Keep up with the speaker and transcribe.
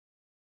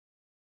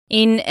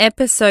In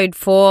episode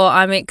 4,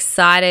 I'm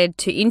excited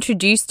to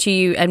introduce to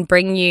you and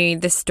bring you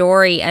the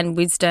story and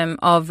wisdom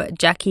of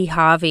Jackie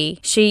Harvey.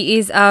 She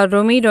is a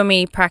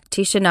Rumi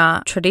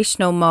practitioner,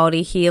 traditional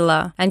Māori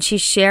healer, and she's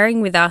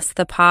sharing with us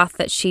the path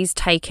that she's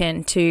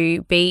taken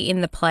to be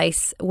in the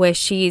place where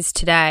she is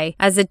today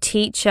as a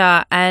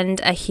teacher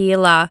and a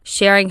healer,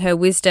 sharing her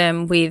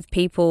wisdom with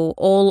people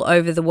all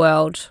over the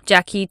world.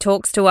 Jackie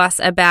talks to us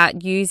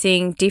about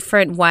using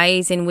different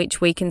ways in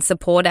which we can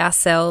support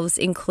ourselves,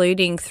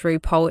 including through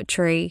poetry,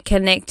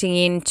 connecting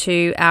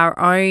into our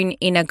own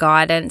inner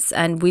guidance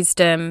and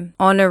wisdom,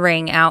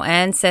 honouring our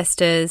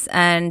ancestors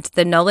and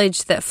the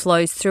knowledge that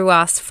flows through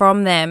us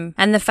from them,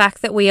 and the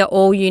fact that we are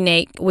all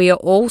unique, we are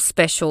all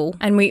special,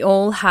 and we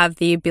all have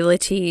the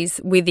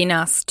abilities within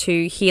us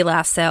to heal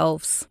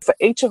ourselves. For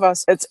each of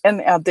us, it's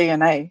in our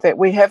DNA that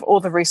we have all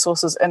the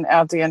resources in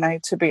our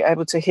DNA to be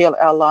able to heal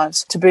our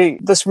lives, to be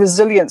this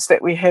resilience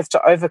that we have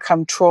to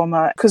overcome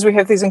trauma, because we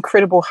have these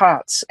incredible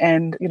hearts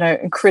and,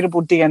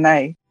 incredible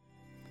DNA.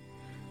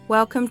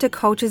 Welcome to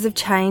Cultures of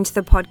Change,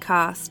 the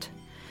podcast,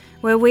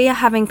 where we are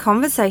having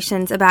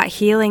conversations about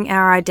healing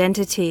our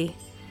identity.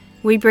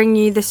 We bring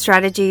you the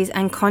strategies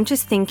and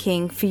conscious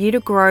thinking for you to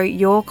grow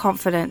your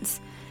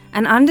confidence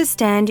and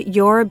understand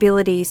your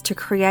abilities to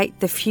create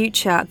the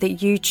future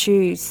that you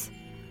choose.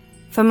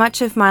 For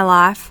much of my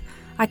life,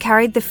 I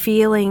carried the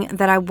feeling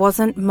that I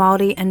wasn't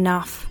Māori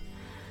enough.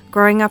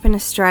 Growing up in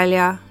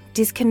Australia,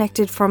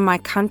 disconnected from my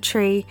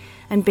country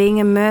and being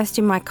immersed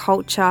in my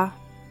culture,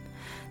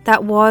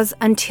 that was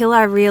until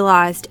I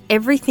realised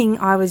everything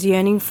I was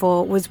yearning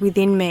for was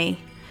within me.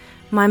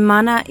 My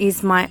mana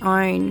is my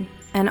own,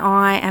 and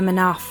I am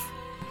enough.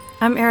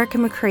 I'm Erica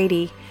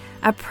McCready,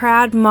 a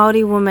proud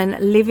Māori woman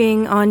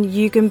living on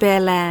Yugambeh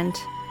land.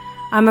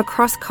 I'm a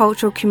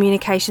cross-cultural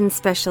communications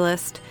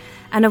specialist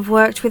and have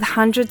worked with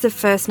hundreds of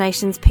First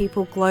Nations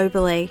people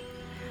globally.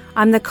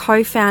 I'm the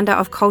co-founder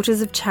of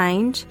Cultures of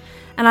Change,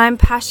 and I am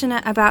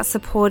passionate about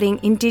supporting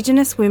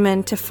Indigenous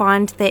women to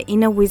find their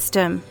inner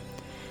wisdom.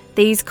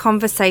 These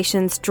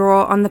conversations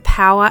draw on the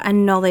power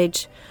and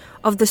knowledge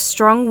of the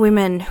strong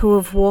women who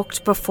have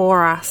walked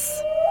before us.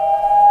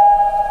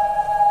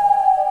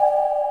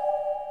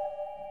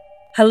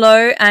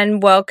 Hello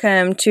and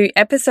welcome to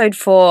episode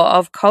 4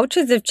 of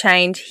Cultures of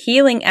Change,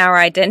 Healing Our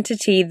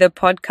Identity, the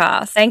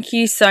podcast. Thank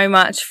you so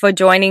much for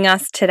joining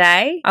us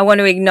today. I want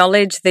to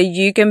acknowledge the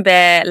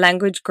Yugambeh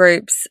language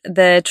groups,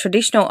 the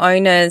traditional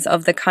owners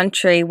of the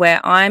country where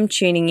I'm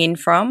tuning in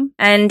from,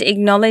 and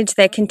acknowledge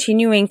their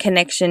continuing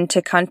connection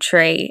to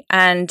country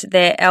and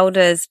their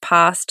elders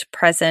past,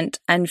 present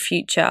and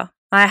future.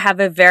 I have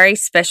a very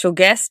special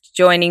guest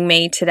joining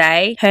me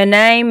today. Her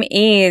name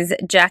is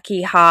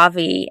Jackie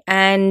Harvey,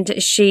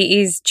 and she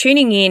is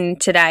tuning in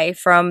today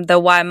from the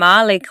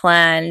Waimali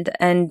clan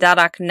and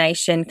Darak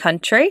Nation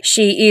country.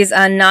 She is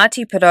a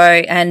Ngāti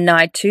Porou and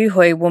Ngāi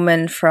Tūhoe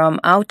woman from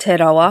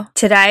Aotearoa.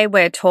 Today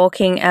we're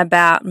talking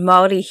about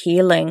Māori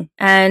healing,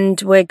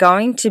 and we're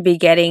going to be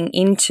getting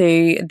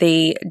into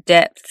the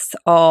depths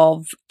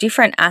of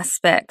different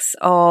aspects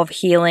of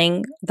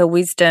healing, the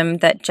wisdom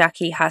that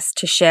Jackie has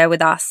to share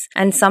with us,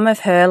 and some of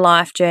her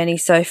life journey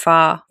so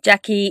far.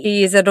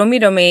 Jackie is a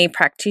Rumi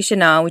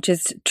practitioner, which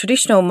is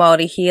traditional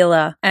Māori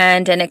healer,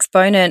 and an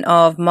exponent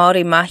of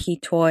Māori mahi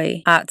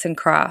toi arts and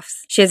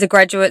crafts. She has a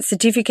graduate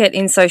certificate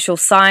in social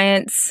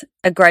science,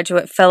 a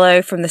graduate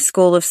fellow from the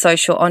School of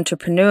Social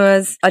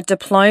Entrepreneurs, a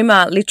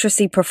diploma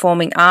literacy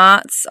performing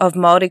arts of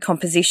Māori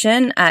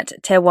composition at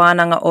Te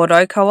Wānanga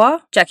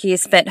Ōraukawa. Jackie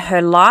has spent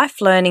her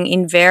life learning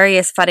in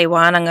various whare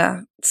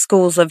wānanga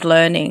schools of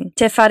learning.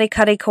 Te Whare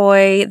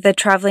Karikoi, the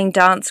travelling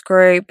dance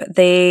group,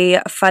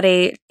 the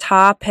Whare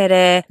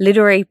Tāpere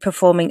literary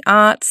performing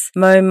arts,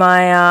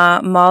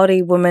 Momaia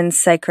Māori women's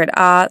sacred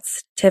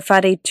arts, Te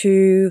Whare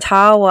Tū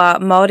Tawa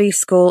Māori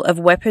School of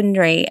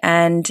Weaponry,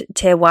 and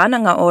Te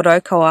Wānanga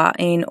Ōraukawa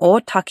in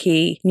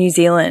Otaki, New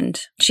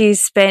Zealand.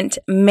 She's spent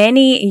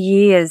many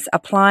years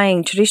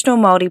applying traditional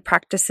Māori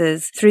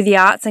practices through the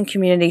arts and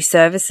community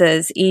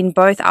services in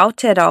both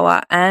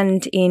Aotearoa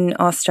and in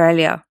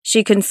Australia.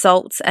 She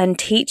consults and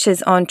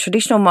teaches on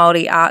traditional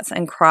Māori arts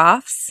and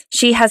crafts.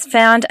 She has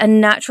found a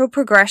natural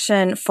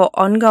progression for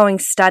ongoing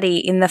study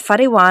in the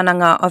whare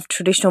wānanga of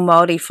traditional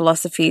Māori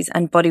philosophies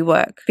and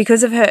bodywork.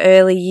 Because of her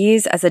early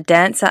years as a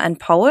dancer and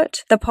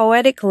poet, the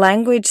poetic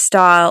language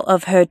style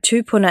of her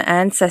tūpuna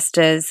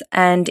ancestors,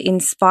 and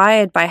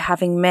inspired by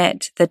having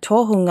met the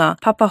tohunga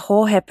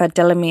Papahohepa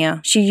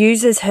Delamere, she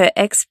uses her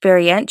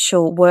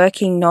experiential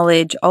working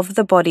knowledge of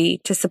the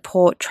body to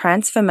support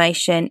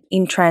transformation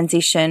in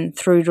transition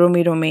through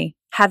Rumi.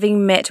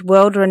 Having met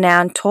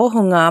world-renowned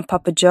tohunga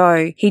Papa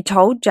Joe, he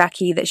told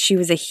Jackie that she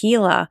was a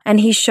healer,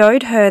 and he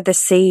showed her the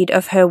seed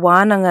of her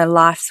wānanga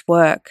life's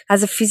work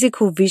as a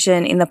physical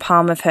vision in the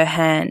palm of her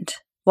hand.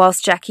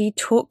 whilst Jackie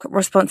took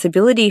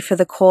responsibility for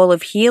the call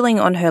of healing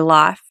on her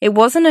life, it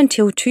wasn't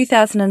until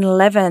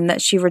 2011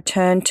 that she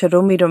returned to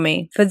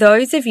Rumidumi. For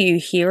those of you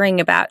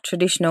hearing about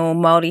traditional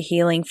Māori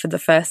healing for the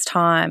first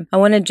time, I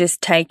want to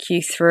just take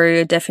you through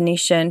a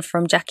definition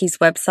from Jackie's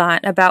website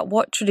about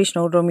what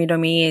traditional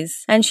Rumidumi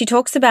is. And she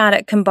talks about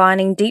it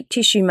combining deep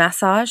tissue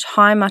massage,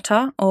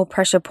 haimata or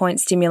pressure point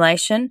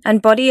stimulation,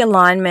 and body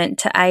alignment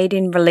to aid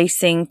in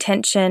releasing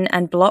tension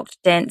and blocked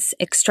dense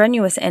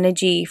extraneous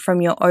energy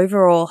from your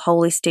overall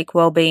holistic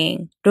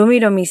well-being.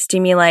 Rumidumi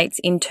stimulates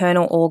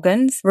internal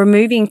organs,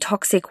 removing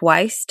toxic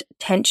waste,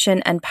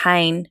 tension and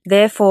pain,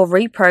 therefore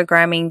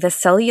reprogramming the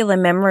cellular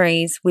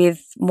memories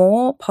with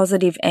more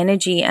positive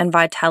energy and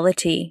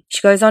vitality.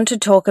 She goes on to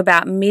talk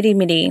about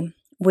mirimiri,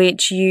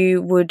 which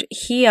you would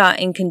hear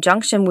in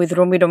conjunction with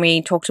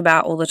Rumidumi talked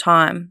about all the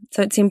time.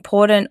 So it's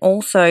important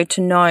also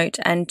to note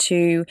and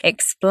to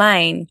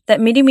explain that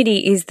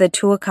mirimiri is the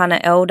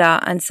Tuakana elder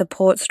and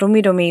supports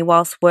Rumidumi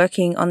whilst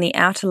working on the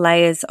outer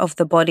layers of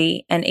the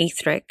body and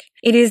etheric.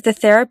 It is the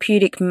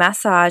therapeutic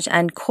massage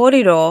and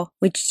korero,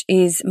 which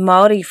is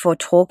Māori for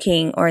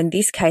talking, or in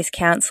this case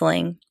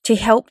counselling, to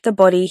help the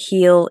body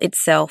heal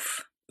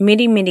itself.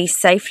 Mirimiri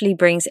safely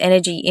brings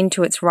energy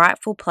into its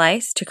rightful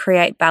place to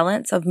create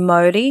balance of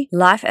Māori,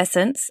 life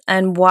essence,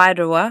 and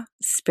Wairua,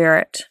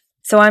 spirit.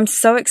 So I'm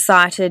so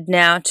excited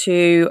now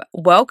to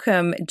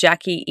welcome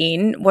Jackie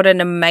in. What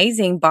an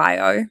amazing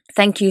bio.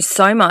 Thank you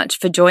so much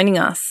for joining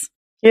us.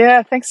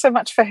 Yeah, thanks so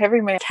much for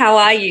having me. How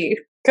are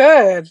you?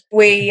 Good.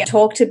 We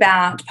talked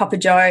about Papa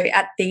Joe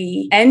at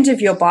the end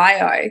of your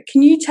bio.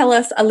 Can you tell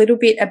us a little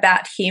bit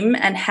about him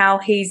and how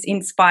he's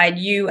inspired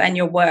you and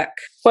your work?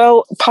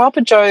 Well,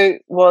 Papa Joe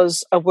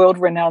was a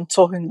world-renowned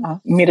tohunga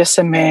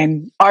medicine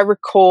man. I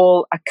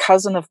recall a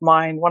cousin of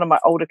mine, one of my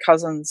older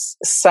cousins,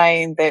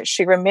 saying that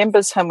she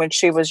remembers him when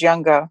she was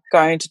younger,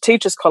 going to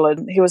teachers' college.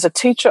 He was a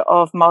teacher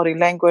of Māori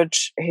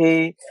language.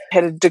 He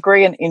had a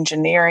degree in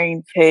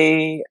engineering.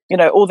 He,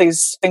 all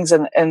these things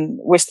in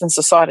Western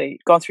society,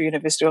 gone through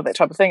university, all that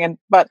type of thing.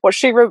 But what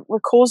she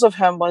recalls of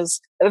him was,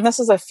 and this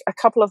is a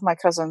couple of my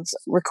cousins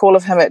recall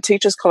of him at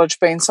teachers' college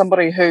being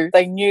somebody who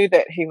they knew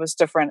that he was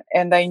different,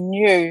 and they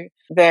knew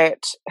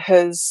that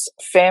his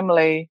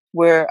family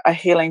were a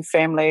healing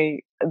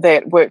family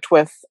that worked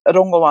with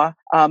rongoa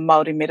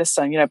Māori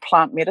medicine,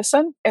 plant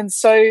medicine. And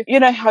so,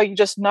 how you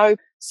just know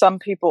some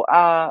people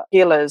are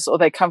healers or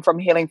they come from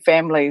healing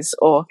families,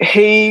 or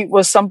he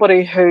was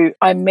somebody who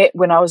I met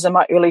when I was in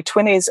my early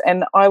 20s,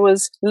 and I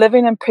was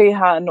living in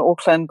Piha in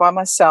Auckland by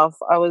myself.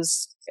 I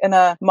was in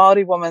a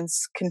Māori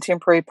woman's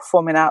contemporary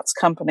performing arts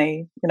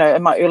company,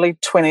 in my early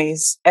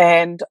 20s.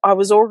 And I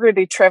was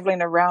already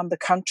traveling around the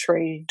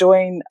country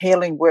doing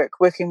healing work,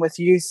 working with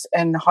youth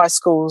in high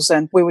schools,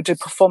 and we would do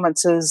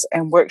performances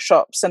and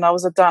workshops. And I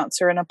was a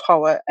dancer and a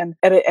poet. And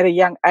at a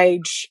young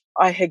age,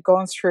 I had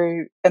gone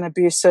through an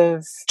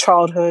abusive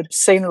childhood,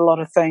 seen a lot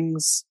of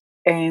things,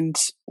 and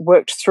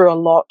worked through a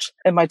lot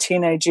in my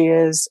teenage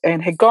years,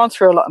 and had gone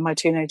through a lot in my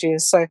teenage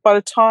years. So by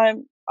the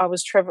time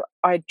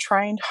I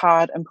trained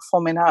hard in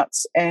performing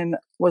arts and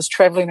was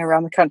traveling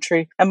around the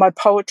country, and my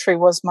poetry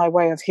was my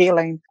way of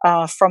healing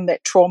from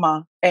that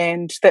trauma,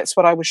 and that's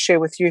what I would share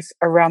with youth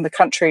around the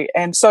country.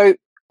 And so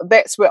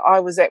that's where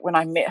I was at when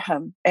I met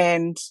him.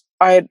 And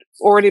I had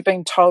already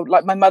been told,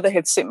 like my mother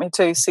had sent me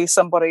to see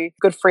somebody,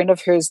 a good friend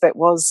of hers that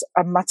was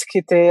a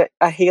matakite,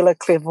 a healer,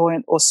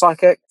 clairvoyant or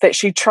psychic that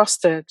she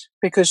trusted,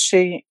 because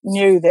she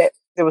knew that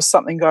there was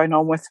something going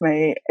on with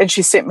me, and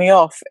she sent me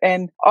off.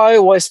 And I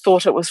always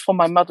thought it was for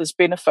my mother's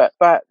benefit.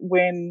 But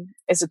when,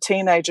 as a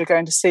teenager,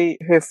 going to see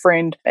her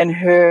friend and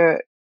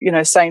her,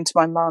 saying to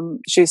my mum,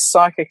 she's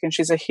psychic and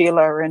she's a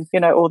healer and,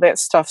 all that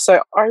stuff.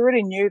 So I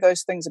already knew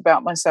those things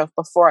about myself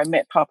before I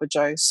met Papa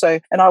Joe.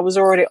 And I was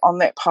already on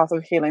that path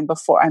of healing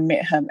before I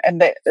met him.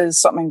 And that is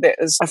something that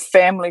is a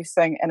family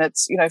thing. And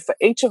it's, for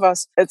each of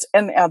us, it's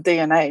in our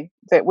DNA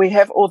that we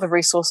have all the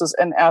resources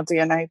in our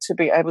DNA to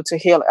be able to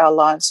heal our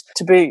lives,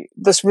 to be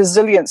this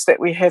resilience that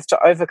we have to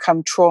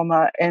overcome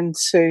trauma, and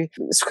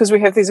it's because we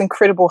have these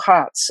incredible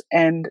hearts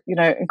and,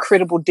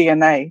 incredible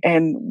DNA.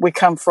 And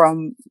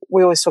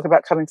we always talk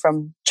about coming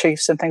from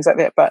chiefs and things like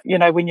that. But,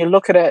 when you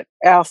look at it,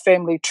 our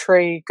family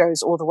tree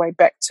goes all the way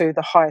back to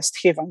the highest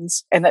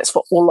heavens, and that's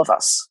for all of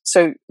us.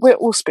 So we're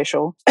all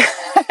special.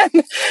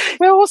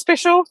 We're all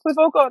special. We've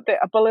all got that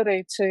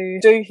ability to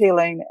do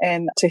healing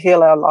and to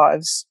heal our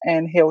lives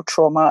and heal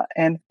trauma.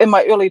 And in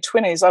my early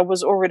 20s, I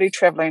was already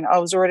traveling. I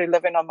was already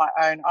living on my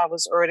own. I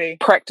was already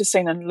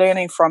practicing and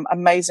learning from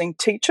amazing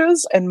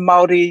teachers in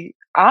Māori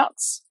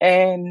arts,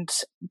 and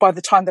by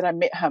the time that I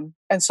met him.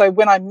 And so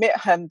when I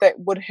met him, that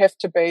would have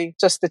to be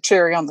just the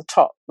cherry on the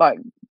top. Like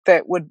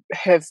that would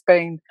have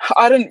been,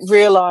 I didn't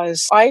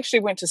realize, I actually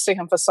went to see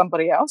him for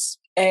somebody else.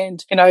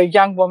 And,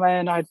 young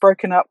woman, I'd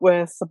broken up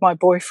with my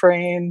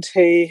boyfriend.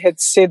 He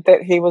had said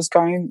that he was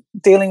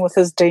dealing with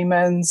his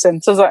demons.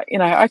 And so I was like,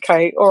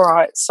 okay, all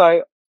right.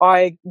 So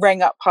I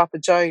rang up Papa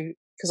Joe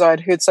because I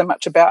had heard so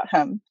much about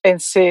him and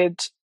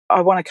said,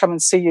 I want to come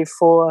and see you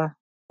for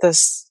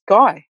this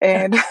guy.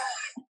 And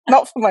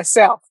not for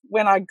myself.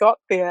 When I got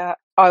there,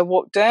 I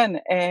walked in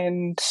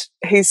and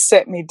he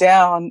sat me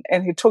down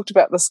and he talked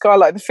about this guy.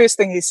 Like the first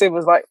thing he said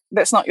was like,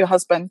 "That's not your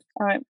husband."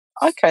 I went,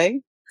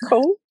 "Okay,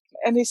 cool."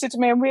 And he said to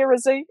me, "And where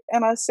is he?"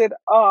 And I said,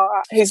 "Oh,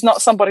 he's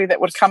not somebody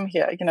that would come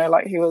here.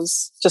 Like he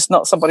was just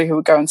not somebody who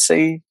would go and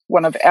see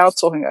one of our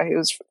tohunga. He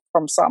was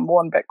from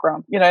Samoan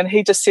background, and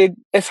he just said,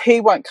 if he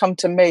won't come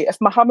to me, if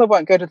Muhammad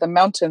won't go to the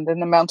mountain,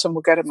 then the mountain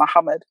will go to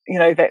Muhammad."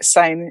 That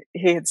saying,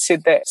 he had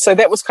said that. So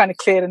that was kind of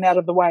cleared and out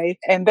of the way.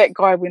 And that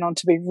guy went on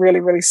to be really,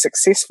 really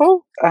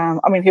successful.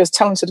 He was a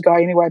talented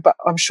guy anyway, but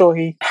I'm sure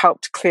he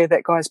helped clear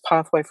that guy's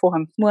pathway for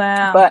him.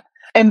 Wow.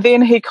 And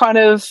then he kind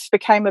of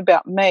became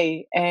about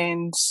me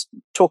and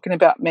talking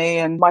about me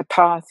and my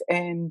path,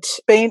 and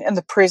being in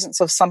the presence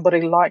of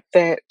somebody like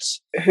that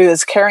who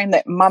is carrying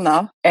that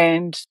mana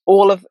and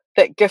all of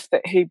that gift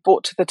that he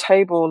brought to the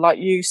table. Like,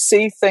 you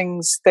see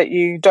things that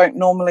you don't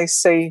normally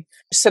see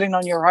sitting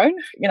on your own,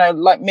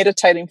 like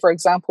meditating, for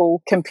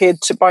example,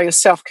 by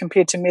yourself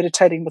compared to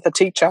meditating with a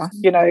teacher,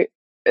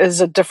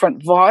 is a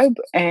different vibe,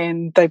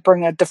 and they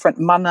bring a different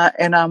mana.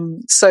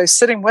 And so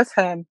sitting with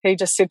him, he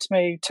just said to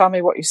me, "Tell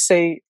me what you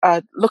see.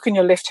 Look in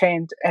your left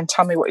hand and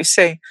tell me what you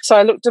see." So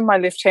I looked in my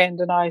left hand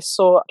and I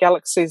saw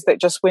galaxies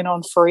that just went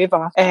on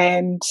forever.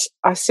 And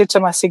I said to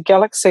him, I said,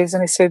 "Galaxies?"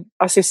 And he said,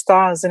 "I see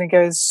stars." And he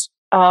goes,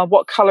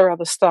 "What color are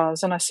the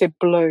stars?" And I said,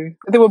 "Blue."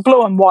 They were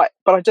blue and white,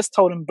 but I just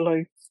told him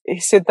blue. He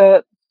said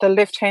that the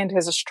left hand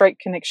has a straight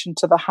connection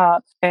to the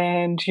heart,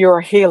 and you're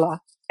a healer.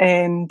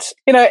 And,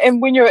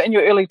 and when you're in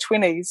your early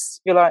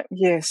 20s, you're like,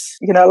 yes,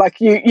 like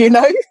you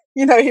know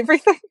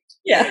everything.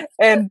 Yeah.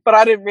 But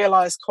I didn't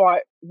realize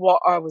quite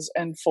what I was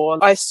in for.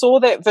 I saw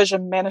that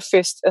vision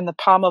manifest in the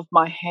palm of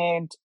my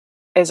hand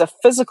as a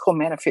physical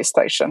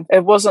manifestation.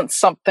 It wasn't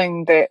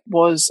something that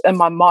was in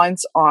my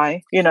mind's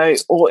eye,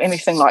 or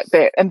anything like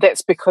that. And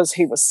that's because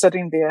he was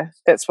sitting there.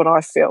 That's what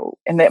I feel.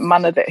 And that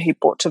mana that he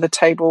brought to the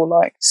table,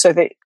 like, so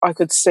that I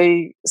could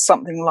see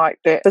something like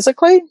that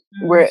physically,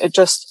 where it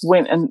just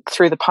went in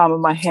through the palm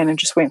of my hand and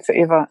just went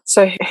forever.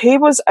 So he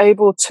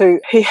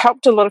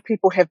helped a lot of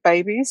people have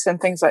babies and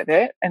things like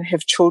that and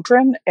have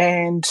children,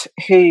 and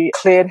he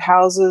cleared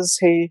houses.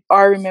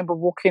 I remember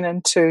walking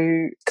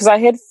because I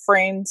had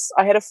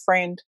a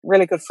friend,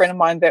 really good friend of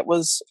mine, that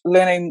was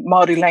learning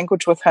Māori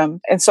language with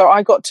him. And so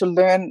I got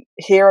to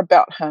hear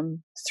about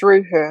him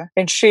through her,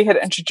 and she had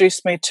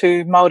introduced me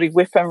to Māori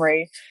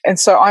weaponry. And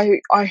so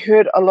I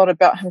heard a lot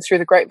about him through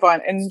the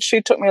grapevine, and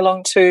she took me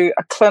along to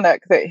a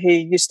clinic that he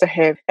used to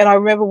have. And I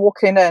remember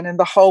walking in, and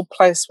the whole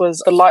place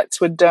the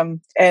lights were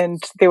dim,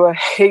 and there were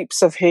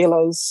heaps of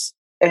healers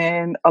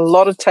and a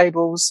lot of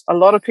tables, a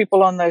lot of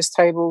people on those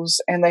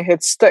tables, and they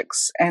had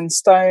sticks and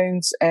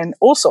stones and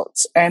all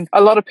sorts. And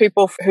a lot of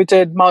people who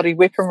did Māori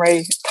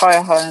weaponry,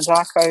 taiaha and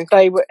rako,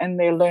 they were in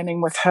there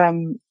learning with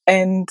him.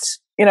 And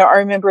I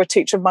remember a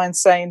teacher of mine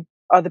saying,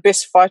 the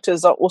best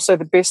fighters are also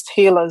the best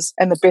healers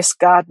and the best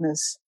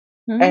gardeners.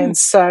 And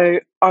so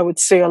I would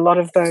see a lot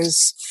of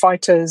those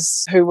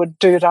fighters who would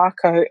do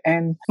rako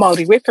and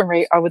Māori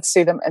weaponry. I would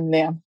see them in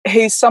there.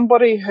 He's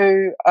somebody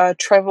who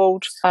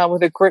travelled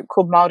with a group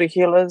called Māori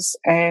Healers,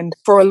 and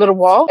for a little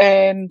while.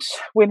 And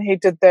when he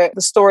did that,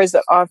 the stories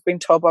that I've been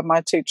told by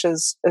my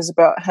teachers is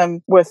about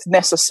him with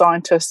NASA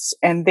scientists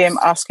and them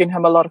asking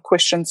him a lot of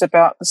questions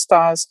about the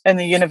stars in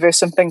the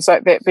universe and things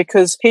like that,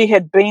 because he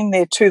had been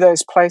there to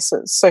those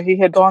places. So he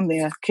had gone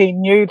there. He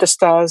knew the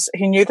stars.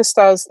 He knew the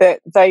stars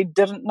that they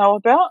didn't know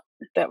about,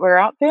 that were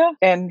out there,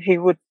 and he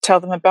would tell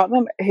them about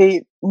them.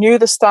 He knew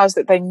the stars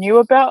that they knew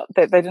about,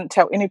 that they didn't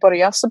tell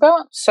anybody else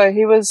about. So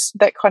he was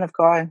that kind of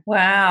guy.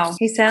 Wow,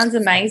 he sounds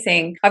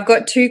amazing. I've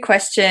got 2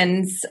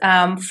 questions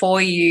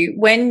for you.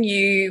 When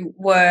you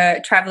were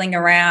traveling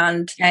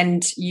around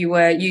and you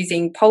were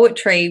using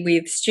poetry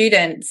with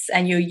students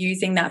and you're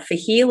using that for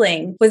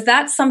healing, was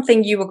that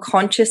something you were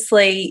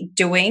consciously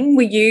doing?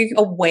 Were you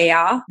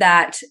aware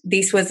that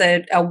this was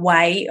a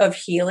way of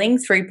healing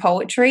through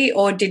poetry,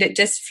 or did it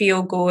just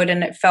feel good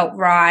and it felt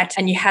right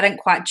and you hadn't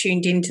quite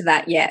tuned into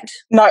that yet?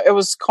 No, it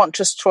was a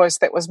conscious choice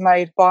that was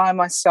made by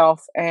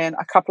myself and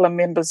a couple of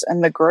members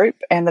in the group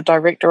and the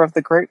director of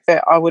the group,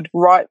 that I would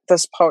write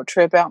this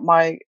poetry about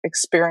my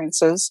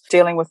experiences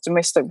dealing with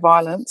domestic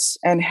violence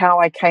and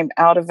how I came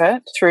out of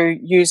it through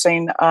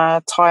using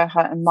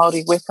taiaha and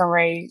Māori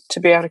weaponry to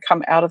be able to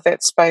come out of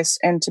that space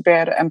and to be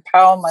able to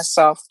empower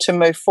myself to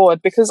move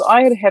forward. Because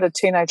I had had a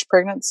teenage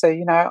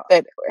pregnancy,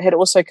 that had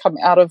also come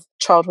out of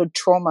childhood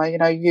trauma.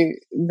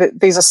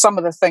 These are some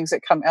of the things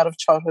that come out of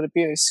childhood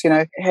abuse,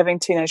 having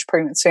teenage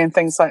pregnancy and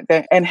things like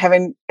that, and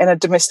having in a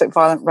domestic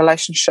violent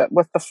relationship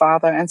with the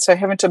father. And so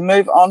having to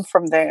move on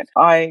from that,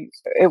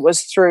 it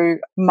was through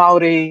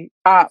Māori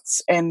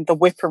arts and the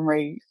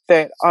weaponry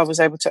that I was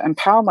able to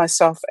empower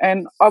myself.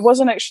 And I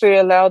wasn't actually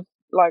allowed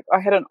like I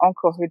had an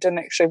uncle who didn't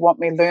actually want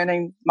me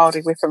learning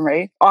Māori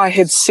weaponry. I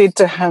had said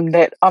to him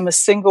that I'm a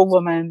single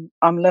woman,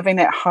 I'm living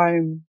at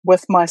home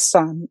with my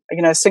son,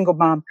 single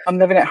mum, I'm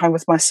living at home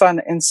with my son,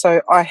 and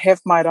so I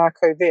have my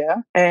rākau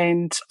there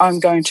and I'm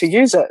going to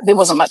use it. There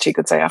wasn't much he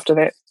could say after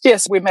that.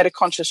 Yes, we made a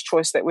conscious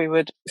choice that we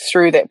would,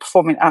 through that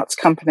performing arts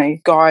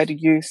company, guide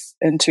youth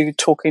into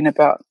talking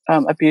about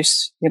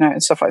abuse,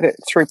 and stuff like that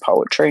through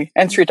poetry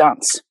and through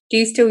dance. Do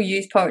you still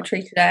use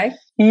poetry today?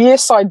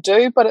 Yes, I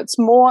do, but it's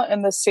more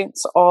in the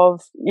sense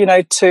of,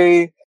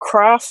 to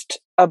craft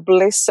a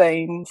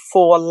blessing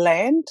for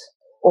land,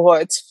 or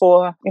it's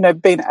for,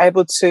 being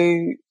able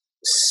to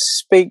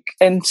speak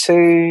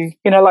into,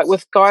 like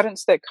with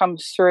guidance that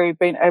comes through,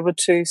 being able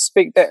to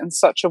speak that in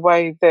such a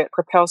way that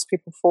propels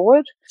people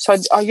forward. So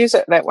I use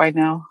it that way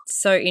now.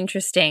 So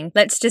interesting.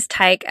 Let's just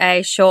take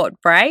a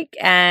short break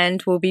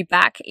and we'll be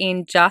back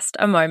in just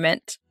a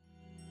moment.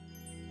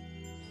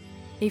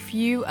 If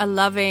you are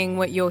loving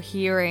what you're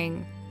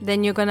hearing,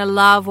 then you're going to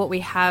love what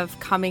we have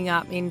coming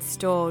up in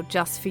store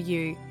just for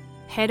you.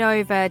 Head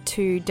over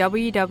to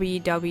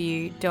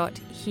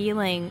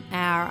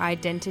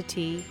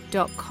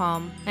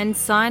www.healingouridentity.com and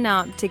sign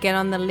up to get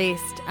on the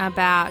list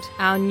about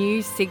our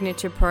new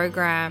signature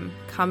program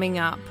coming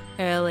up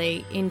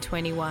early in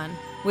 21.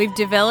 We've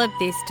developed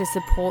this to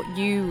support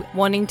you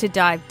wanting to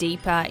dive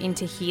deeper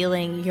into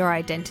healing your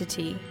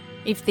identity.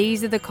 If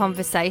these are the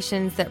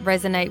conversations that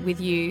resonate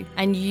with you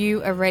and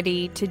you are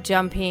ready to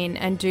jump in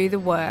and do the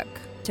work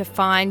to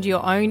find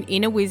your own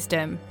inner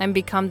wisdom and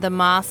become the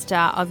master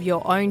of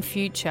your own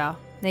future,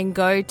 then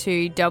go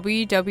to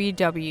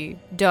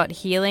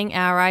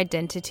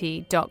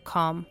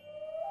www.healingouridentity.com.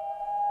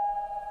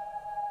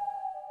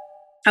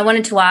 I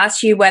wanted to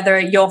ask you whether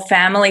your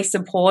family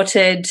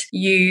supported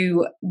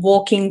you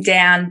walking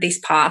down this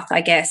path,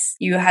 I guess.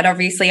 You had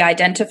obviously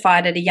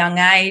identified at a young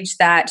age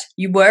that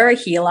you were a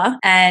healer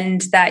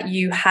and that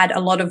you had a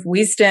lot of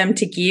wisdom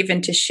to give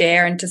and to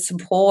share and to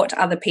support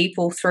other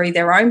people through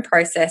their own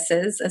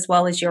processes as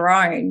well as your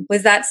own.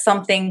 Was that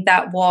something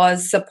that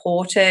was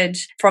supported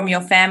from your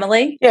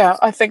family? Yeah,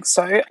 I think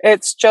so.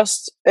 It's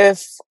just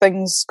if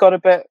things got a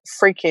bit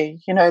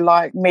freaky,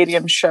 like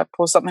mediumship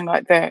or something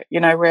like that,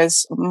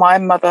 whereas my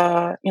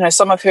mother,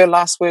 some of her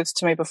last words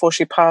to me before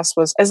she passed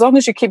was, as long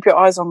as you keep your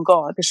eyes on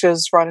God, because she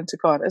was right into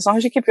God, as long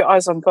as you keep your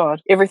eyes on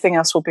God, everything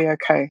else will be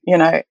okay,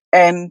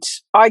 and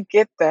I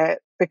get that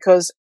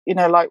because,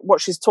 like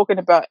what she's talking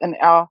about in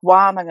our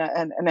wānanga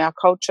and in our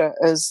culture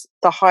is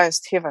the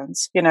highest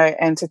heavens,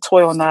 and Te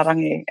Toi o Ngā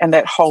Rangi and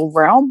that whole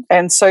realm.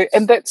 And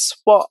that's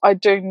what I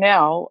do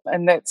now.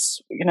 And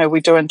that's, we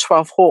do in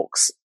 12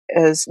 Hawks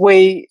is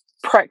we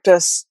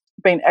practice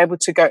being able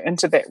to go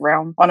into that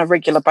realm on a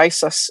regular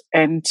basis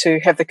and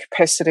to have the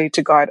capacity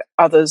to guide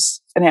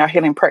others in our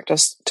healing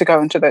practice to go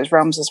into those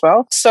realms as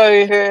well.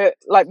 So her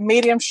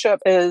mediumship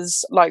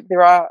is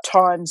there are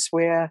times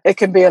where it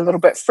can be a little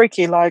bit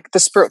freaky, like the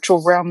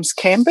spiritual realms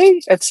can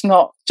be. It's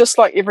not just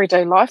like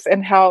everyday life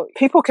and how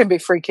people can be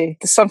freaky.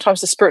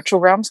 Sometimes the spiritual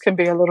realms can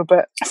be a little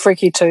bit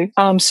freaky too.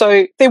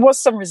 So there was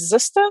some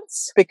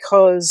resistance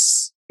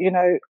because,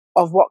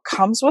 of what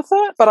comes with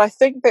it. But I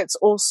think that's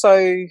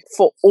also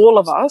for all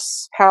of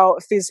us, how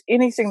if there's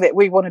anything that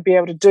we want to be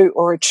able to do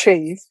or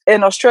achieve,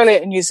 in Australia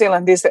and New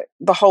Zealand, there's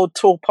the whole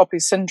tall poppy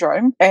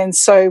syndrome. And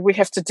so we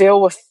have to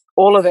deal with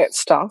all of that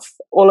stuff,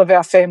 all of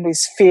our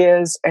family's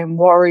fears and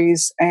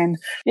worries. And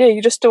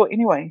you just do it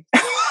anyway.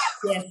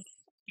 Yes.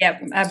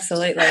 Yep,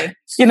 absolutely.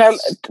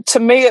 To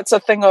me, it's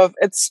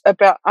it's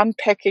about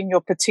unpacking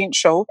your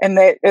potential, and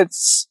that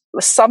it's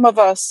some of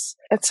us,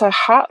 it's a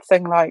heart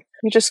thing.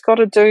 You just got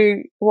to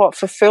do what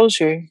fulfills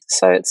you.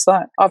 So it's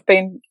I've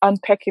been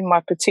unpacking my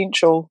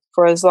potential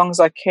for as long as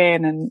I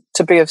can and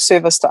to be of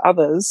service to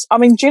others. I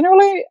mean,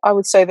 generally, I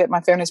would say that my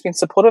family's been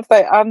supportive.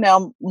 They are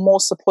now more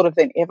supportive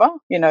than ever,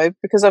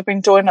 because I've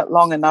been doing it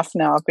long enough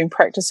now. I've been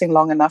practicing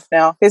long enough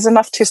now. There's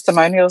enough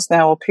testimonials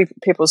now or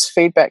people's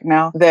feedback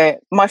now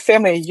that my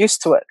family are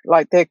used to it.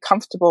 They're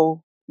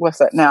comfortable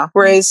with it now.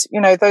 Whereas,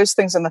 those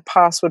things in the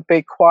past would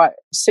be quite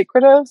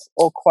secretive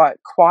or quite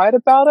quiet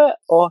about it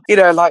or,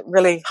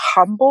 really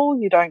humble.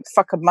 You don't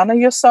whakamana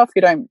yourself.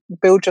 You don't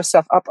build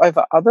yourself up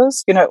over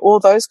others. All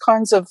those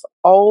kinds of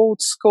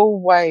old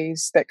school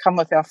ways that come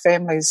with our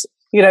families.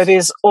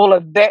 There's all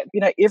of that,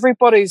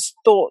 everybody's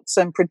thoughts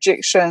and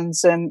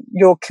projections and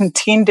you're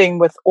contending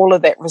with all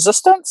of that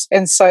resistance.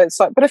 And so it's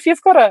but if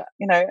you've got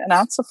an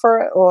answer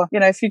for it or,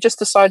 if you just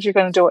decide you're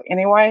going to do it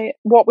anyway,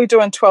 what we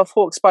do in 12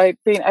 Hawks by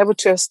being able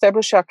to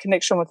establish our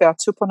connection with our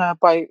tupuna,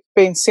 by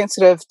being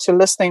sensitive to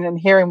listening and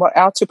hearing what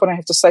our tupuna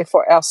have to say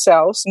for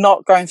ourselves,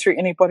 not going through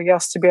anybody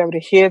else to be able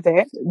to hear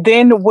that,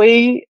 then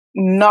we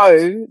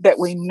know that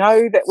we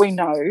know that we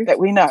know that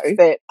we know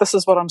that this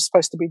is what I'm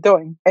supposed to be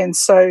doing. And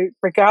so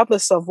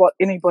regardless of what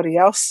anybody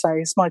else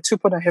says, my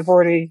tupuna have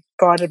already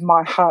guided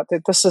my heart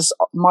that this is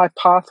my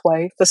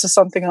pathway. This is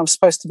something I'm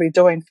supposed to be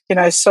doing.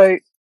 So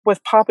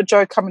with Papa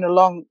Joe coming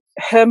along,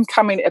 him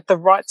coming at the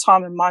right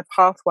time in my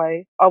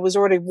pathway, I was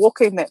already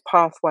walking that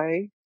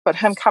pathway but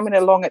him coming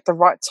along at the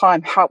right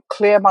time helped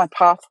clear my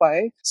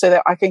pathway so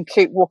that I can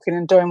keep walking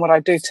and doing what I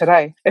do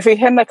today. If he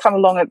hadn't come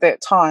along at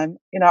that time,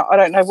 I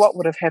don't know what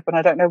would have happened.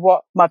 I don't know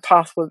what my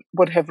path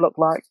would have looked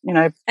like,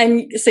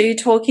 And so you're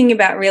talking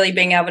about really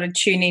being able to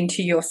tune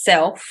into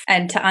yourself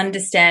and to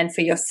understand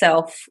for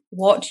yourself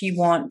what you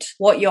want,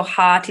 what your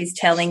heart is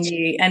telling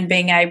you, and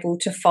being able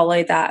to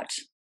follow that,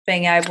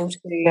 being able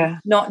to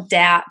not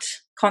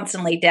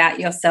constantly doubt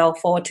yourself,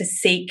 or to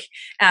seek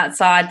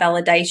outside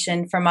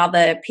validation from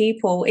other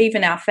people,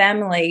 even our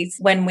families,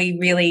 when we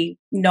really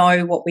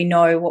know,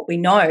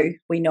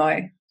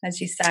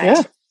 as you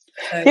say.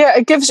 Yeah.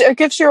 It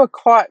gives you a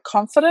quiet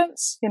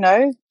confidence,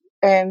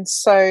 and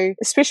so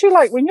especially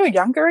like when you're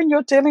younger and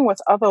you're dealing with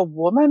other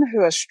women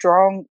who are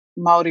strong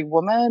Māori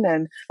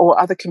women or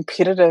other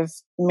competitive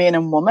men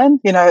and women,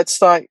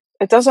 it's like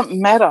it doesn't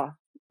matter,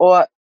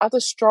 or other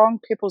strong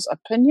people's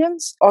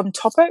opinions on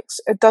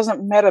topics. It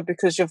doesn't matter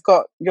because you've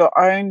got your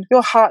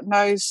heart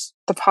knows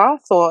the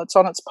path, or it's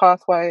on its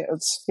pathway.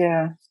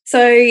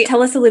 So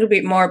tell us a little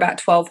bit more about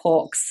 12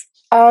 Hawks.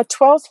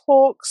 12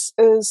 Hawks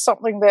is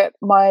something that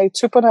my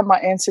tupuna, my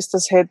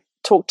ancestors, had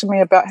talked to me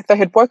about. They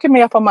had woken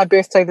me up on my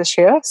birthday this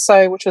year,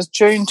 which was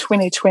June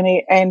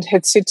 2020, and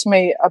had said to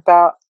me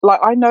about,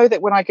 I know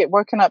that when I get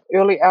woken up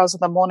early hours in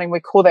the morning, we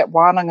call that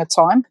wānanga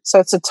time. So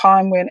it's a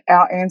time when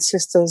our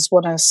ancestors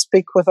want to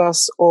speak with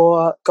us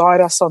or guide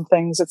us on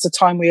things. It's a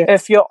time where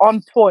if you're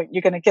on point,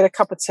 you're going to get a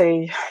cup of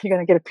tea, you're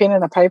going to get a pen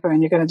and a paper,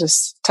 and you're going to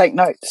just take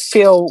note,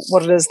 feel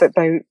what it is that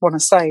they want to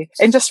say,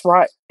 and just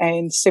write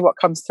and see what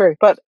comes through.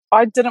 But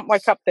I didn't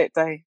wake up that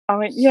day. I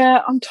went,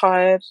 I'm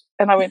tired.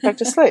 And I went back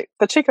to sleep,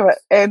 the cheek of it.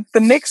 And the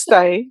next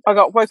day, I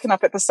got woken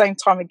up at the same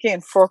time again,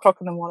 4:00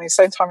 in the morning,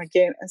 same time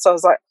again. And so I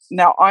was like,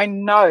 now I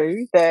know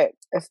that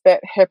if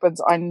that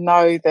happens, I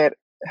know that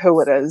who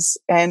it is.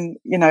 And,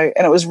 and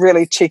it was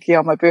really cheeky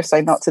on my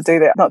birthday not to do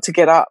that, not to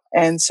get up.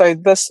 And so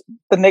the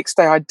next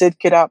day I did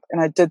get up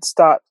and I did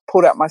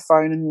pulled out my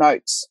phone and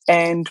notes.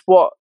 And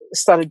what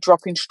started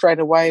dropping straight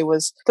away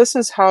was, this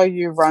is how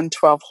you run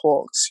 12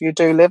 Hawks. You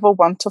do level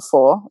 1 to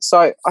 4.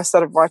 So I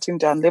started writing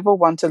down level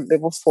 1 to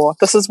level 4.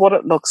 This is what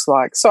it looks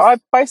like. So I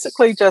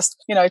basically just,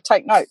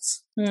 take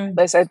notes.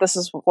 They say, this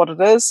is what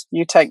it is.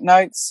 You take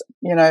notes,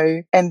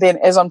 and then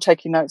as I'm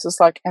taking notes, it's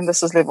like, and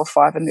this is level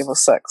 5 and level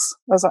 6.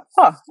 I was like,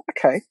 oh,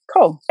 okay,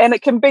 cool. And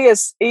it can be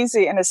as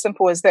easy and as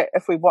simple as that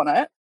if we want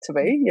it to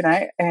be,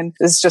 and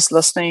it's just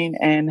listening,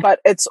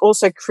 but it's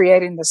also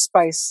creating the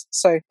space.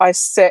 So I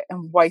sat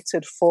and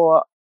waited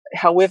for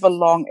however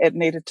long it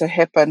needed to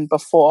happen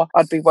before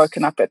I'd be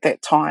woken up at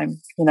that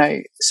time,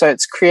 so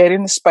it's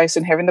creating the space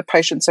and having the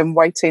patience and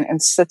waiting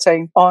and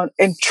sitting on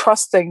and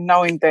trusting,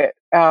 knowing that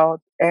our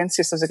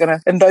ancestors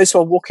and those who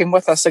are walking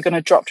with us are going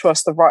to drop to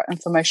us the right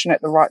information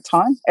at the right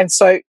time. And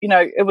so,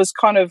 it was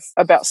kind of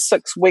about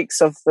 6 weeks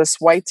of this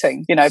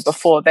waiting,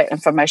 before that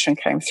information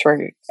came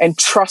through, and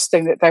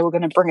trusting that they were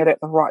going to bring it at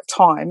the right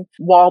time,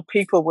 while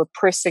people were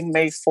pressing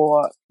me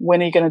for,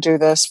 when are you going to do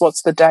this?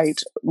 What's the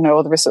date?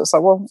 All the rest of it. It's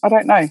like, well, I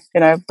don't know,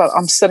 but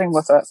I'm sitting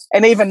with it.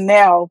 And even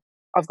now,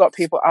 I've got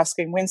people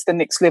asking, when's the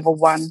next level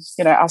 1,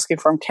 asking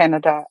from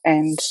Canada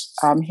and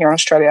here in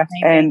Australia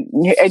and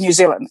New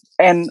Zealand.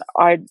 And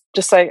I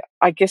just say,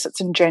 I guess it's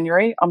in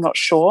January. I'm not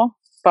sure,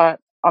 but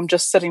I'm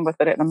just sitting with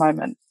it at the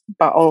moment.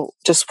 But I'll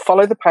just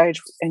follow the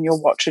page and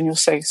you'll watch and you'll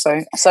see.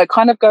 So it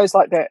kind of goes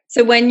like that.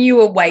 So when you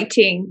were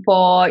waiting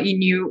you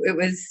knew it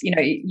was,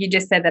 you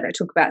just said that it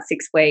took about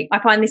 6 weeks. I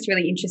find this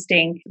really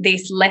interesting,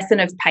 this lesson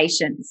of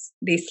patience,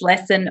 this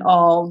lesson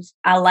of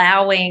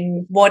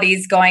allowing what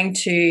is going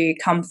to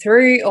come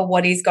through or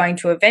what is going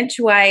to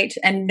eventuate,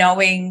 and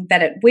knowing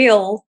that it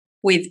will,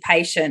 with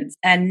patience,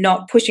 and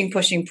not pushing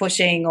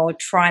or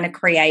trying to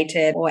create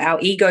it, or our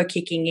ego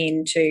kicking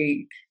in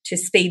to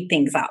speed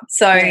things up.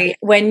 So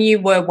when you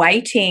were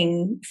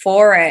waiting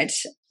for it,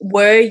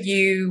 were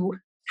you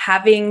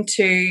having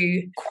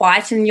to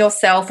quieten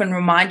yourself and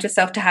remind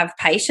yourself to have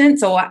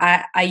patience, or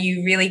are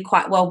you really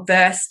quite well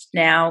versed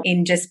now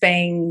in just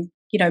being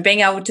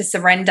able to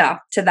surrender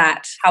to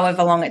that,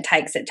 however long it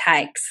takes?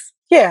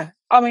 Yeah.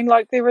 I mean,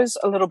 there is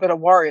a little bit of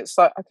worry. It's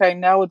like, okay,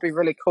 now would be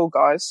really cool,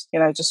 guys.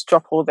 Just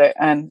drop all that.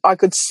 And I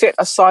could set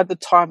aside the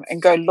time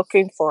and go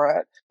looking for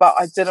it, but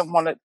I didn't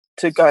want it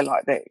to go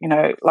like that.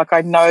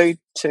 I know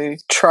to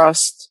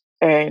trust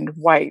and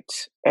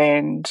wait,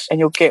 and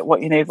you'll get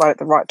what you need right at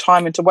the right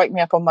time. And to wake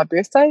me up on my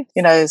birthday,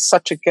 is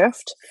such a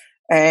gift.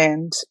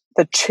 And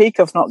the cheek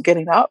of not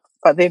getting up,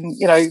 but then,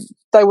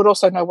 they would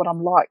also know what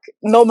I'm like.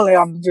 Normally,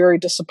 I'm very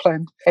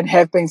disciplined and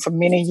have been for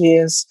many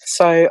years.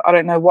 So I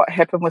don't know what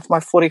happened with my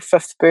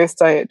 45th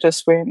birthday. It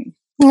just went,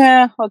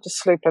 I'll just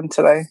sleep in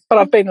today. But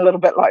I've been a little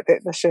bit like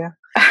that this year.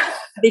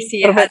 This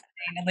year has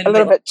been a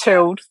little bit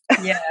chilled.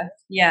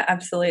 Yeah,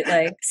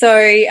 absolutely. So,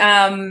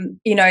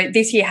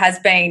 this year has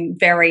been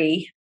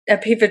a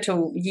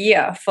pivotal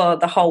year for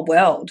the whole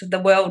world. The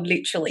world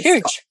literally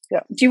huge. Stopped. Yeah.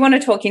 Do you want to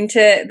talk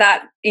into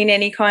that in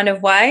any kind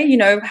of way?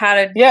 How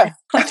to... Yeah.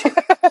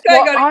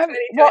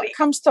 What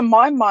comes to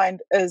my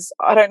mind is,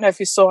 I don't know if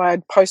you saw, I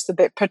had posted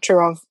that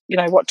picture of,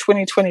 what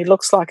 2020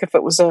 looks like if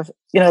it was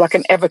like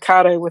an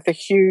avocado with a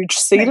huge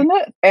seed in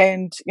it,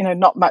 and,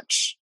 not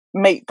much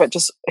meat, but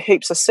just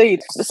heaps of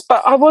seed.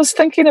 But I was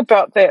thinking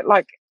about that,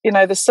 like,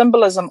 the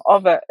symbolism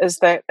of it is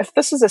that if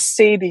this is a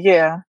seed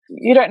year,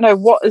 you don't know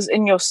what is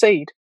in your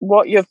seed,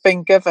 what you've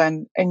been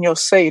given in your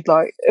seed.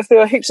 Like, if there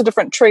are heaps of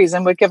different trees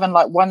and we're given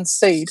like one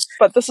seed,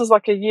 but this is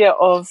like a year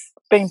of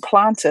being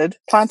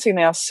planting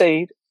our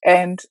seed,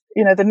 and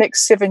the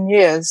next 7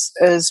 years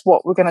is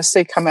what we're going to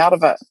see come out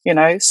of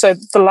it. So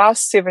the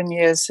last 7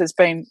 years has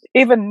been,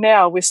 even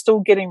now we're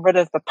still getting rid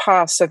of the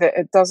past so that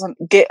it doesn't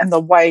get in the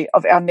way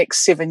of our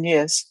next 7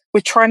 years.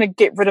 We're trying to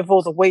get rid of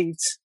all the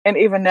weeds, and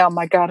even now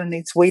my garden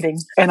needs weeding,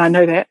 and I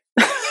know that.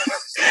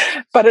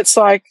 But it's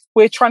like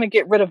we're trying to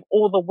get rid of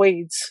all the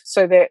weeds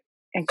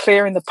and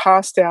clearing the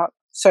past out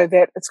so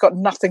that it's got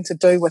nothing to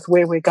do with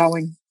where we're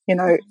going,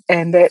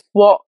 and that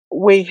what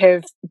we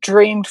have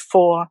dreamed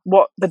for,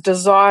 what the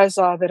desires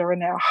are that are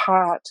in our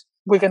heart,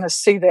 we're going to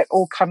see that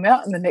all come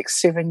out in the next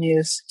 7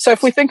 years. So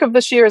if we think of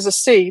this year as a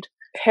seed,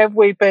 have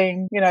we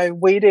been,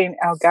 weeding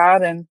our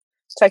garden,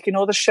 taking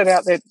all the shit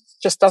out that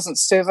just doesn't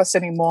serve us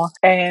anymore?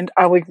 And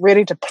are we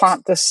ready to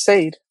plant this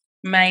seed?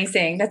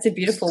 Amazing. That's a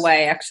beautiful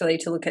way, actually,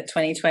 to look at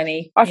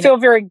 2020. I feel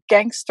very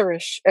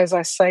gangsterish as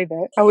I say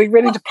that. Are we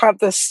ready to plant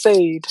this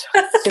seed?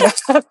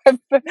 I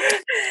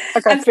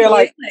feel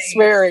like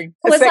swearing.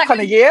 Well, it's that like,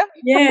 kind of year.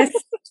 Yes.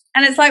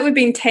 And it's like we've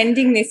been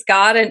tending this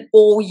garden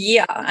all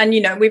year, and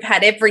we've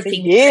had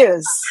everything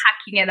years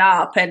hacking it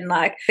up, and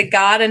like the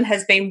garden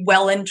has been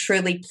well and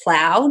truly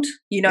ploughed.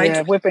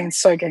 Yeah, we've been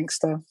so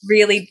gangster.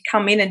 Really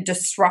come in and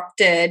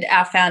disrupted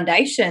our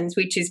foundations,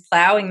 which is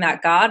ploughing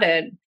that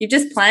garden. You've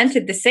just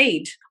planted the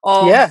seed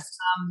of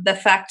the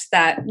fact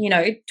that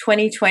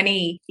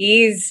 2020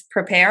 is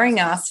preparing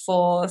us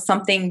for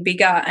something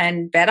bigger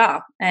and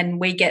better,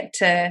 and we get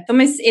to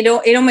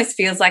it almost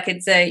feels like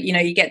it's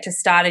you get to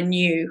start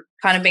anew,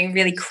 kind of being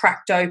really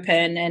cracked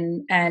open,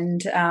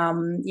 and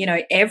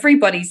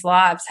everybody's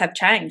lives have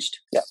changed.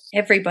 Yep.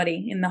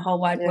 Everybody in the whole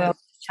wide world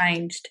has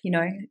changed.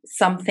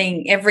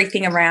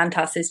 Everything around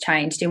us has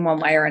changed in one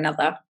way or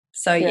another.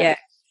 So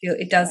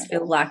it does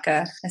feel like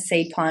a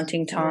seed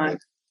planting time.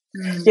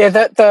 Yeah,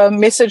 the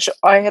message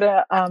I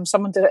had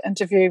someone did an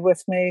interview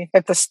with me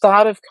at the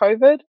start of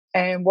COVID,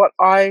 and what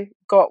I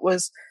got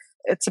was,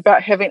 it's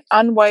about having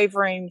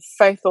unwavering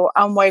faith or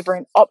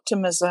unwavering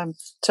optimism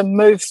to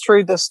move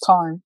through this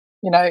time.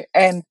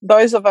 And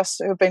those of us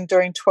who have been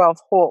doing 12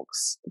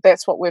 Hawks,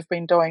 that's what we've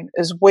been doing,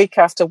 is week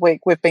after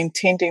week, we've been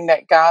tending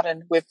that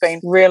garden. We've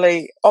been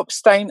really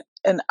staying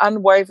in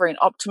unwavering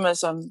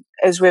optimism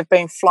as we've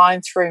been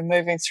flying through,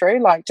 moving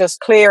through, like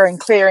just clearing,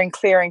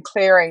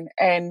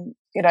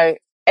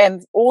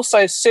 and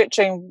also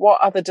searching what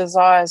are the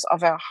desires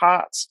of our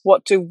hearts.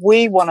 What do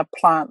we want to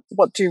plant?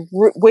 What do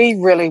we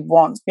really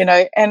want?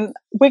 And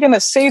we're going to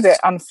see that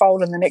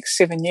unfold in the next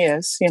 7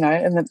 years, in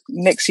the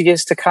next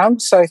years to come.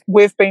 So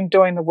we've been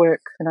doing the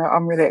work.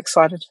 I'm really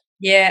excited.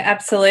 Yeah,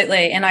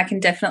 absolutely. And I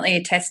can definitely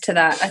attest to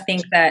that. I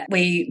think that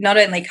we not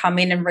only come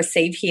in and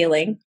receive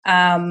healing,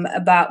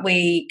 but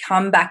we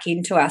come back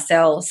into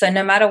ourselves. So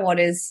no matter what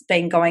has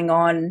been going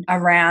on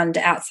around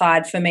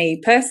outside for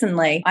me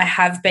personally, I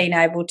have been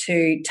able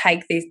to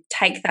take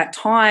that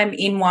time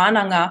in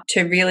wānanga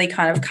to really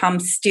kind of come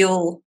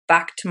still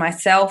back to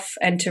myself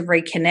and to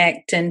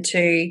reconnect and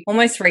to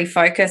almost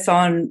refocus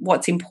on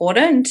what's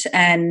important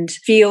and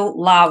feel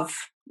love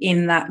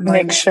in that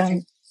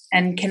moment.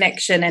 And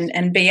connection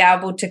and be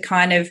able to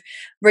kind of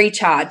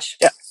recharge.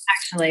 Yeah.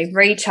 Actually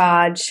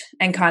recharge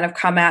and kind of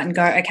come out and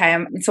go, okay,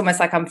 it's almost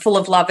like I'm full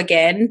of love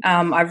again.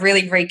 I've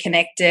really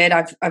reconnected.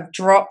 I've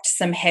dropped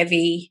some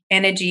heavy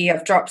energy.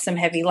 I've dropped some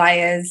heavy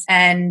layers,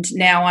 and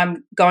now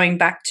I'm going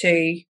back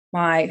to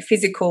my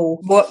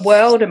physical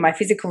world and my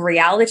physical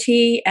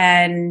reality.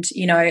 And,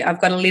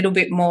 I've got a little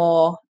bit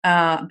more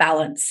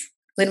balance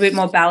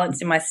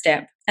in my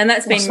step. And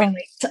that's been awesome.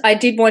 I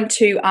did want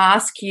to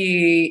ask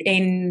you,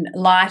 in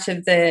light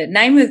of the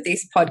name of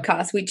this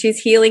podcast, which is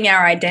Healing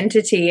Our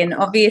Identity, and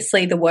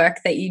obviously the work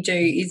that you do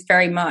is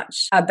very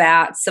much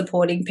about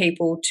supporting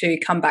people to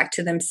come back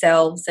to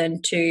themselves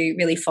and to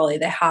really follow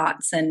their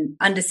hearts and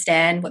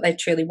understand what they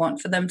truly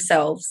want for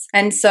themselves.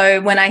 And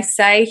so when I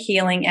say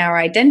healing our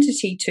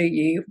identity to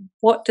you,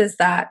 what does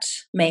that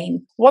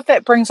mean? What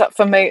that brings up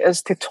for me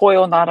is Te Toi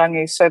o Ngā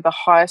Rangi, so the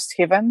highest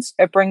heavens.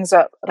 It brings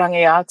up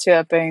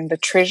Rangiatea being the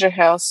treasure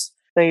house,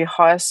 the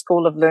highest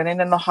school of learning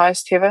in the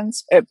highest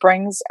heavens. It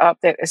brings up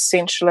that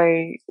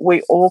essentially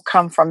we all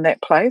come from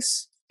that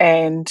place,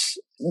 and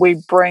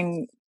we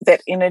bring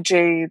that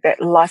energy,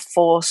 that life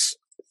force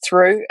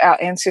through. Our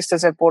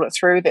ancestors have brought it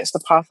through. That's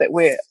the path that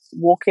we're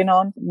walking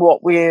on.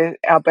 Where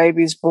our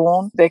baby's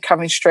born, they're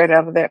coming straight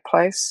out of that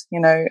place,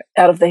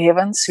 out of the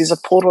heavens. There's a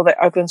portal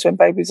that opens when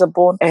babies are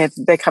born, and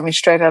they're coming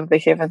straight out of the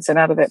heavens and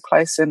out of that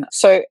place. And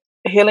so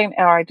healing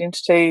our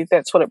identity,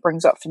 that's what it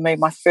brings up for me.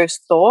 My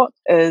first thought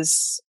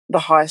is the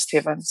highest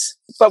heavens.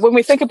 But when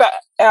we think about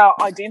our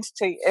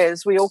identity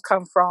as we all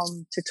come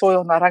from Te Toi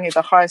o Ngā Rangi,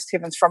 the highest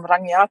heavens, from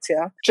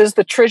Rangiatea, which is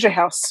the treasure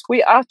house.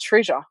 We are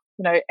treasure,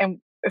 and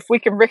if we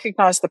can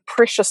recognise the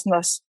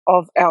preciousness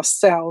of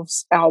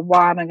ourselves, our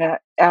wānanga,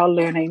 our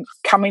learning,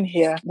 coming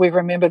here, we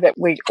remember that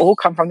we all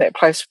come from that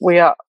place. We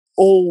are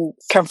all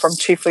come from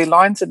chiefly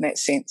lines in that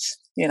sense,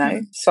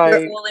 So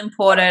we're all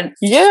important.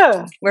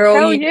 Yeah. We're all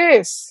Hell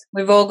yes.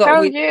 We've all got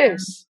Hell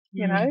yes.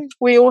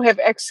 We all have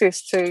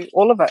access to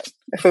all of it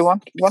if we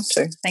want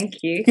to. Thank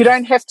you. You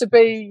don't have to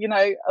be,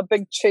 a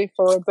big chief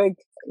or a big,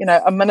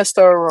 a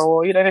minister,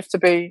 or you don't have to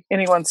be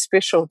anyone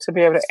special to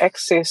be able to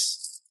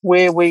access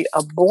where we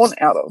are born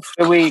out of,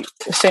 where we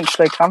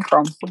essentially come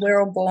from. We're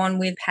all born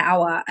with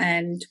power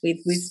and with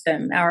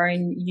wisdom, our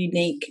own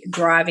unique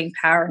driving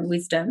power and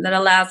wisdom that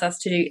allows us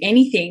to do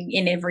anything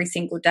in every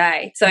single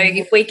day. So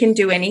if we can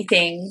do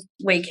anything,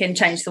 we can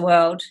change the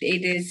world.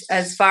 It is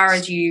as far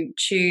as you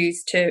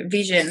choose to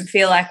vision,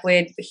 feel like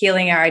we're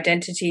healing our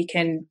identity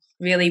can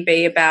really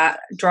be about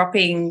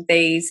dropping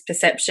these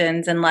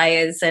perceptions and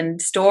layers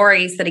and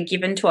stories that are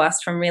given to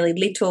us from really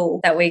little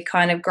that we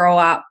kind of grow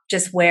up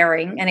just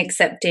wearing and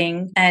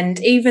accepting. And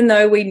even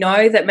though we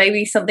know that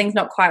maybe something's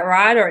not quite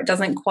right or it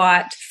doesn't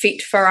quite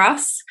fit for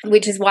us,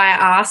 which is why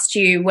I asked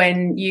you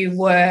when you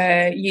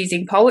were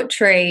using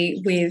poetry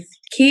with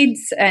kids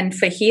and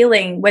for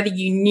healing, whether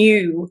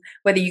you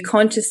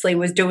consciously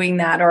was doing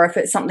that or if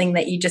it's something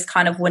that you just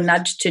kind of were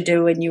nudged to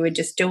do and you were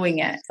just doing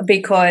it.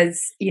 Because,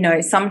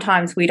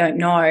 sometimes we don't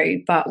know,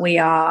 but we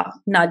are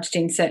nudged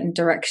in certain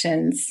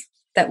directions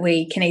that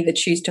we can either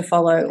choose to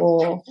follow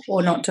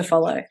or not to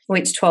follow,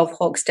 which 12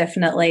 Hawks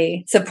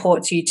definitely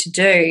supports you to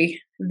do.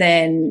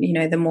 Then,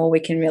 the more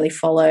we can really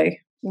follow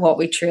what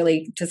we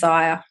truly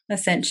desire,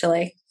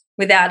 essentially,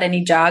 without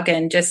any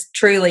jargon, just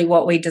truly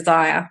what we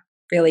desire.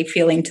 Really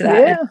feel into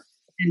that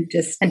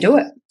and do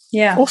it.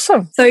 Yeah.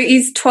 Awesome. So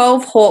is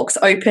 12 Hawks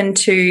open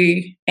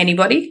to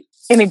anybody?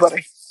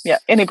 Anybody. Yeah,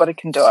 anybody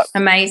can do it.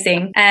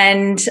 Amazing.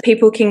 And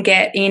people can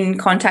get in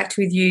contact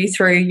with you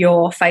through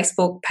your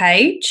Facebook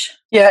page?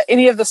 Yeah,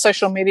 any of the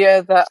social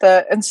media,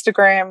 the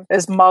Instagram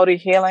is Māori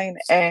Healing,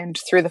 and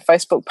through the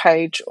Facebook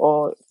page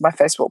or my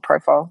Facebook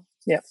profile.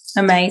 Yeah.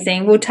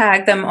 Amazing. We'll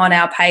tag them on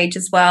our page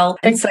as well.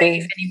 And so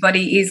if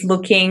anybody is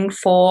looking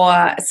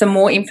for some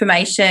more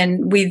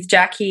information with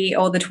Jackie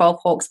or the 12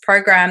 Hawks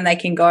program, they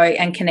can go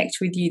and connect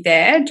with you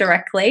there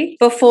directly.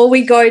 Before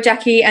we go,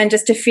 Jackie, and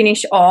just to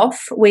finish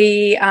off,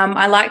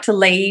 I like to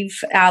leave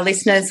our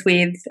listeners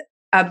with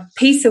a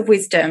piece of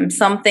wisdom,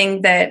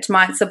 something that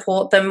might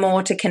support them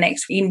more to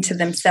connect into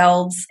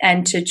themselves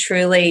and to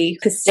truly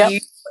pursue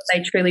what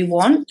they truly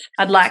want.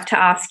 I'd like to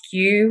ask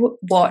you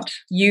what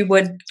you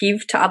would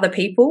give to other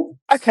people.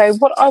 Okay,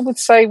 what I would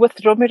say with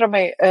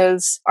Romirami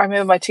is, I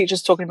remember my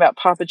teachers talking about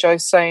Papa Joe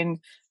saying,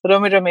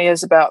 Romirami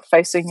is about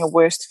facing your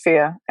worst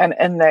fear, and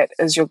in that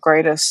is your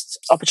greatest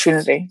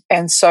opportunity.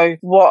 And so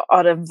what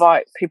I'd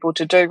invite people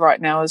to do right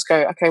now is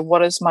go, okay,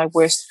 what is my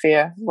worst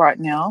fear right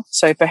now?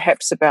 So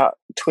perhaps about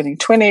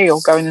 2020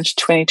 or going into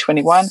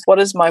 2021, what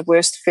is my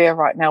worst fear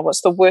right now?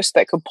 What's the worst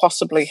that could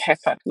possibly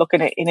happen?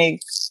 Looking at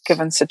any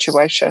given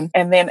situation.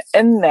 And then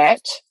in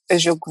that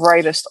is your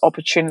greatest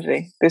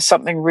opportunity. There's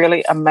something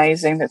really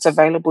amazing that's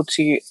available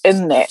to you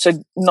in that.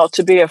 So not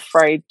to be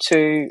afraid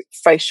to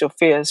face your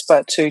fears,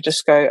 but to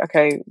just go,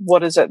 okay,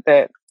 what is it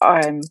that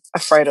I'm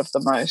afraid of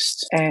the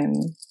most?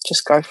 And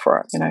just go for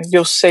it.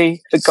 You'll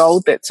see the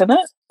gold that's in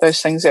it,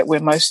 those things that we're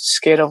most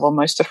scared of or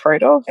most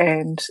afraid of.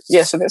 And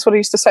so that's what I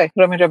used to say.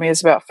 Romirami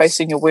is about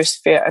facing your worst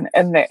fear, and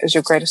in that is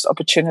your greatest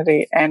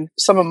opportunity. And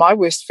some of my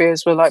worst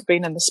fears were like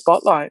being in the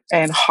spotlight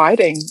and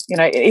hiding.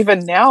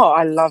 Even now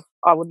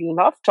I would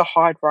love to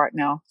hide right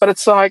now, but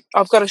it's like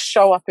I've got to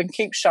show up and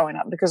keep showing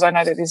up because I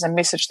know that there's a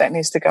message that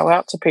needs to go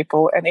out to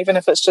people. And even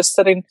if it's just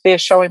sitting there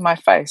showing my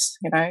face,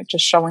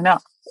 just showing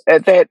up,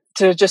 that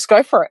to just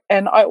go for it.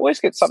 And I always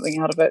get something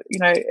out of it.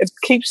 It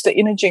keeps the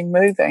energy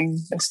moving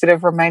instead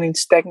of remaining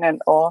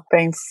stagnant or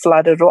being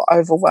flooded or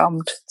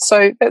overwhelmed.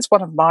 So that's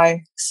one of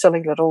my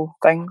silly little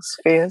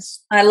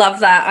fears. I love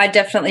that. I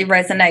definitely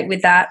resonate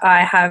with that.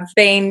 I have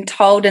been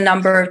told a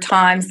number of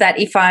times that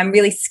if I'm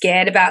really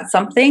scared about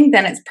something,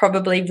 then it's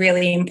probably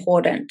really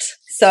important.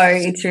 So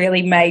it's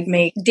really made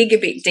me dig a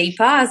bit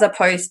deeper as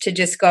opposed to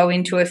just go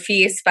into a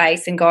fear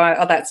space and go,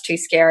 oh, that's too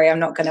scary, I'm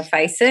not going to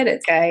face it.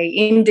 It's an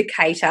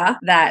indicator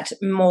that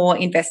more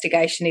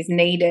investigation is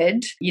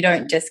needed. You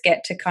don't just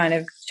get to kind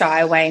of shy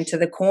away into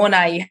the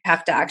corner. You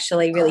have to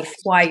actually really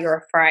why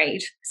you're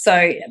afraid.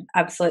 So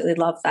absolutely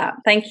love that.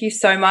 Thank you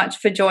so much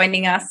for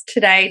joining us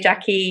today,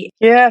 Jackie.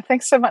 Yeah,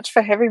 thanks so much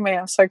for having me.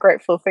 I'm so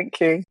grateful.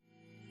 Thank you.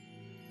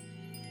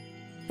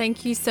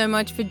 Thank you so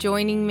much for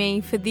joining me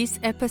for this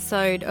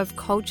episode of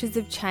Cultures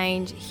of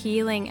Change,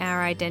 Healing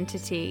Our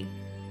Identity.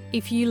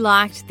 If you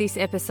liked this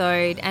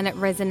episode and it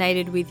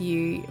resonated with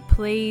you,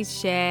 please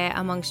share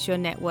amongst your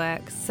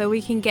networks so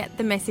we can get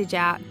the message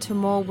out to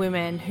more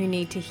women who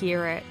need to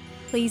hear it.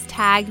 Please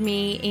tag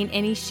me in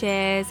any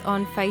shares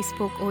on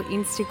Facebook or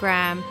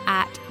Instagram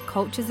at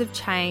Cultures of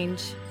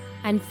Change,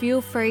 and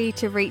feel free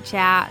to reach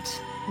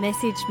out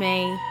message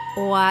me,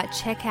 or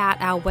check out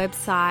our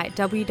website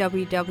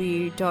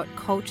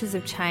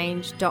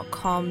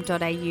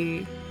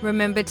www.culturesofchange.com.au.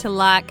 Remember to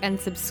like and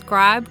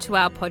subscribe to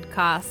our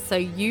podcast so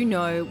you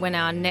know when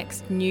our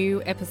next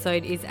new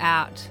episode is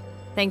out.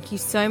 Thank you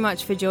so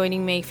much for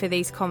joining me for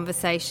these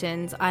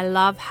conversations. I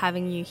love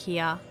having you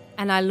here,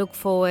 and I look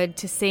forward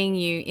to seeing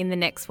you in the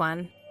next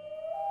one.